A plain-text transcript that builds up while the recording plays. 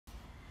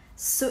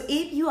So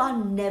if you are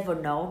never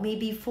know me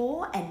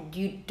before and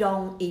you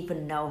don't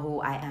even know who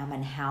I am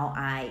and how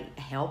I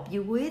help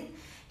you with,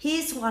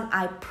 here's what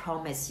I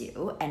promise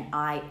you, and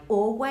I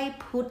always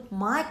put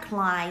my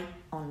client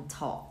on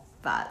top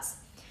first.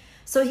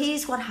 So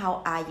here's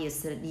how I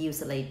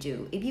usually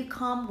do. If you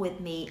come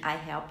with me, I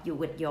help you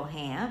with your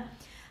hair.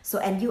 So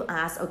and you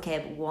ask,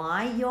 okay,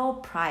 why your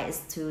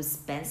price too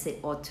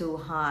expensive or too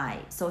high?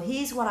 So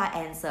here's what I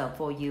answer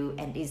for you,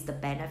 and is the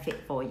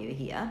benefit for you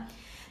here.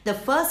 The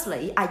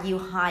firstly, I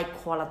use high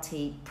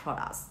quality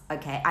products.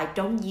 Okay, I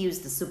don't use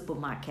the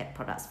supermarket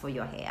products for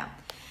your hair.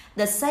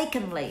 The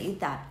secondly,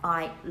 that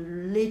I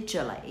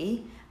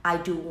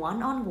do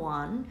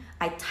one-on-one.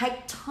 I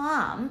take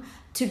time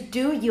to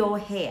do your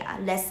hair.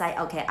 Let's say,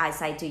 okay, I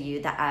say to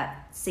you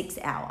that 6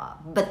 hours.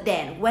 But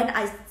then when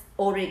I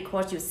already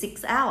cost you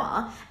 6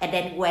 hours, and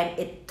then when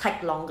it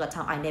take longer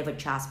time, I never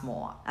charge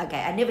more. Okay,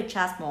 I never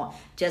charge more,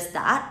 just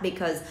that,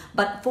 because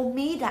but for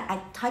me that I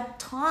take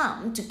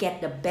time to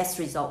get the best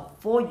result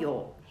for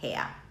your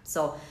hair.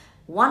 So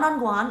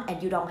one-on-one,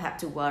 and you don't have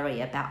to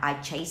worry about I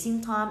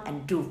chasing time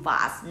and do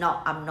fast.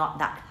 No, I'm not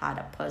that kind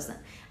of person.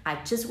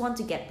 I just want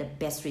to get the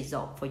best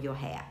result for your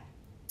hair.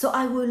 So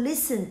I will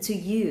listen to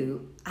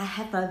you. I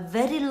have a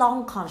very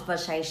long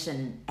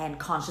conversation and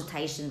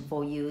consultation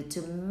for you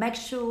to make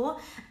sure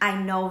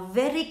I know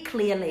very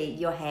clearly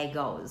your hair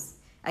goes.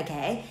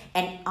 Okay?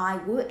 And I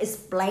will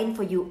explain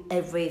for you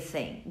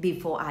everything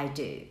before I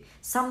do.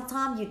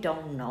 Sometimes you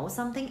don't know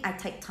something, I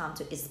take time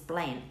to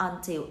explain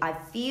until I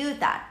feel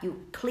that you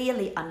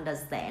clearly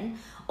understand.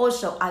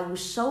 Also, I will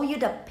show you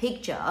the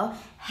picture,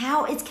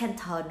 how it can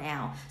turn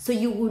out. So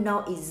you will know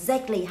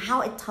exactly how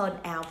it turned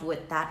out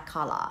with that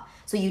color.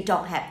 So you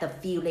don't have the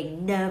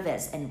feeling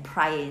nervous and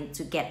praying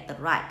to get the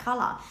right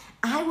color.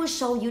 I will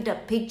show you the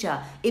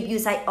picture. If you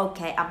say,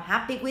 okay, I'm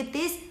happy with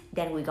this,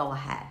 then we go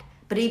ahead.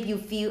 But if you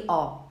feel,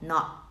 oh,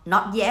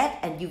 not yet,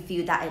 and you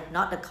feel that it's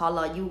not the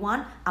color you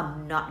want,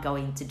 I'm not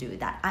going to do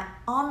that. I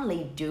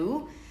only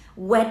do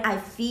when I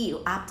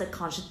feel after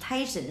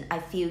consultation, I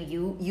feel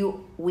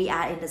we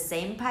are in the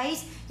same page,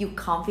 you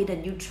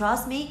confident, you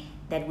trust me,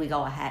 then we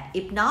go ahead.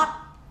 If not,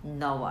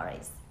 no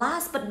worries.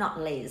 Last but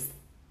not least,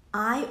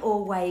 I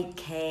always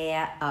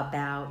care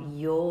about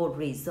your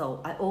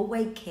result. I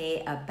always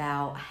care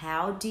about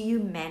how do you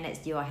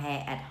manage your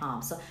hair at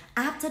home. So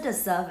after the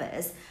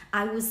service,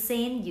 I will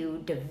send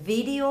you the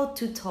video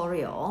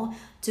tutorial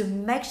to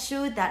make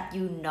sure that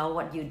you know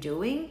what you're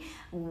doing,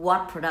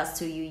 what products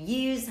do you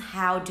use,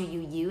 how do you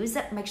use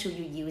it, make sure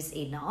you use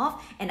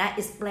enough. And I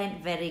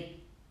explain very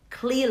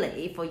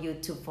clearly for you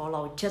to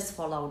follow. Just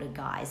follow the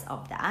guides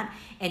of that,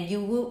 and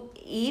you will,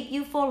 if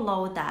you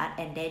follow that,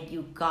 and then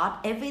you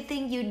got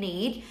everything you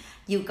need,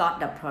 you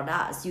got the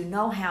products, you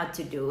know how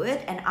to do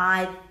it, and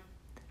I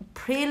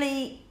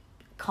pretty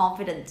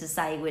confident to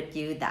say with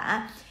you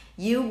that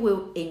you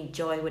will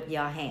enjoy with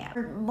your hair.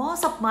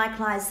 Most of my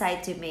clients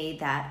say to me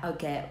that,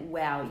 okay,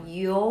 well,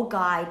 your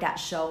guide that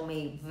showed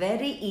me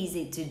very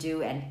easy to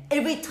do, and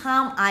every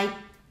time I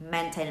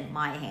maintain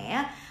my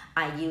hair,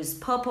 I use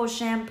purple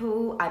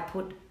shampoo. I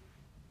put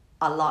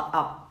a lot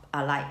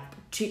of like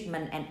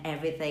treatment and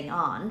everything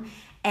on.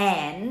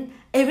 And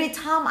every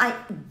time I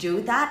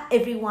do that,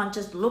 everyone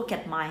just look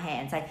at my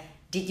hair and say,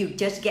 did you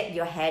just get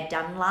your hair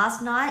done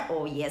last night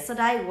or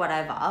yesterday,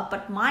 whatever.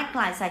 But my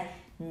clients say,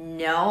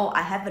 no,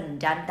 I haven't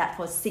done that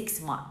for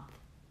 6 months.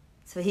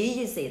 So here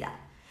you see that.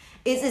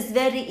 It is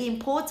very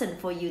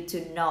important for you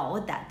to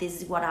know that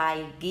this is what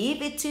I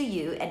give it to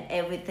you, and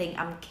everything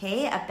I'm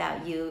care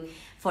about you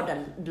for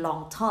the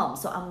long term.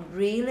 So I'm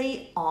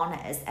really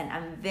honest, and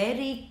I'm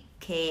very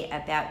care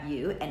about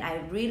you, and I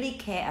really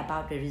care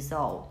about the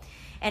result.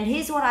 And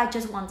here's what I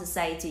just want to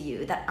say to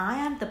you, that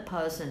I am the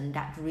person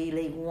that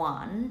really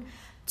want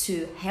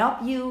to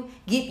help you,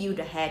 give you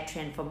the hair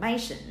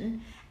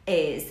transformation,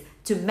 is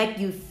to make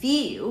you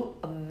feel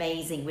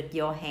amazing with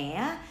your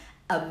hair,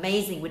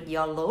 amazing with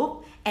your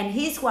look. And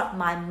here's what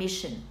my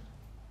mission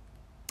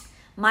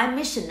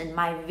and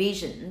my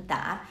vision,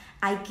 that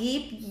I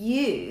give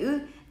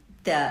you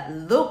the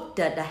look,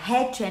 the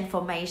hair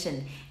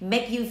transformation,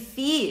 make you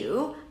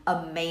feel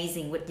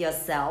amazing with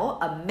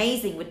yourself,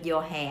 amazing with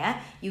your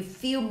hair. You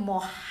feel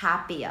more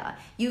happier,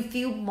 you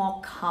feel more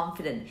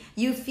confident,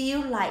 you feel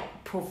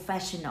like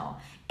professional.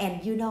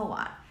 And you know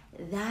what?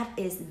 That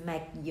is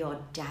make your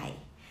day.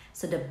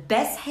 So the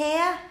best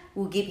hair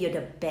will give you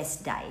the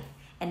best day,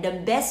 and the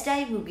best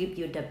day will give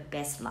you the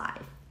best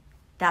life.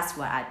 That's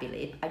what I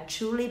believe. I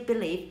truly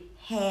believe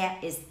hair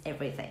is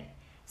everything.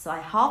 So I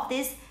hope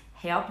this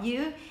help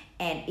you.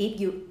 And if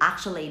you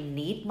actually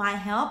need my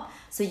help,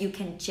 so you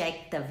can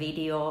check the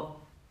video,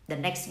 the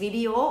next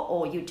video,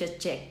 or you just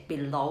check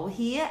below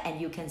here, and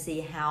you can see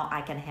how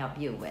I can help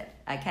you with.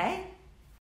 Okay?